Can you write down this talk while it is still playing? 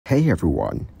Hey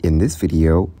everyone, in this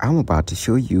video, I'm about to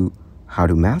show you how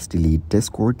to mass delete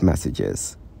Discord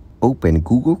messages. Open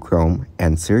Google Chrome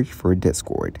and search for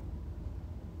Discord.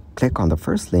 Click on the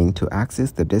first link to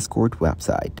access the Discord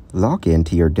website. Log in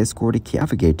to your Discord account.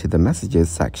 Navigate to the Messages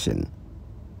section.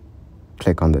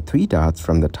 Click on the three dots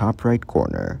from the top right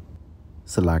corner.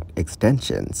 Select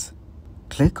Extensions.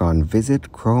 Click on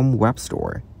Visit Chrome Web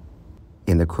Store.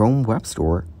 In the Chrome Web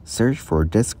Store, search for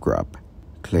DiskGrub.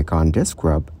 Click on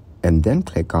DiskGrub and then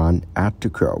click on Add to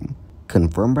Chrome.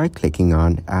 Confirm by clicking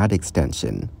on Add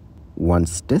Extension.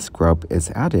 Once DiskGrub is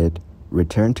added,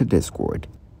 return to Discord.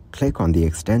 Click on the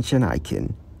extension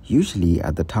icon, usually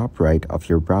at the top right of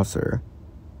your browser.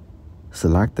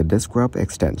 Select the DiskGrub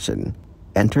extension.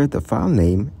 Enter the file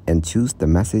name and choose the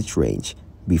message range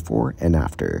before and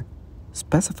after.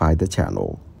 Specify the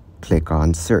channel. Click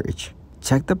on Search.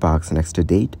 Check the box next to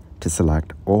Date to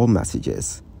select all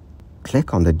messages.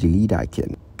 Click on the Delete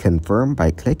icon. Confirm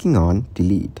by clicking on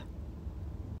Delete.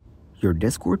 Your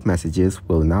Discord messages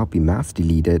will now be mass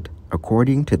deleted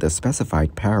according to the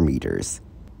specified parameters.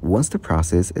 Once the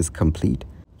process is complete,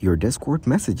 your Discord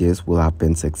messages will have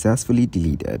been successfully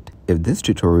deleted. If this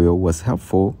tutorial was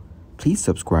helpful, please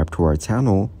subscribe to our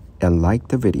channel and like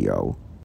the video.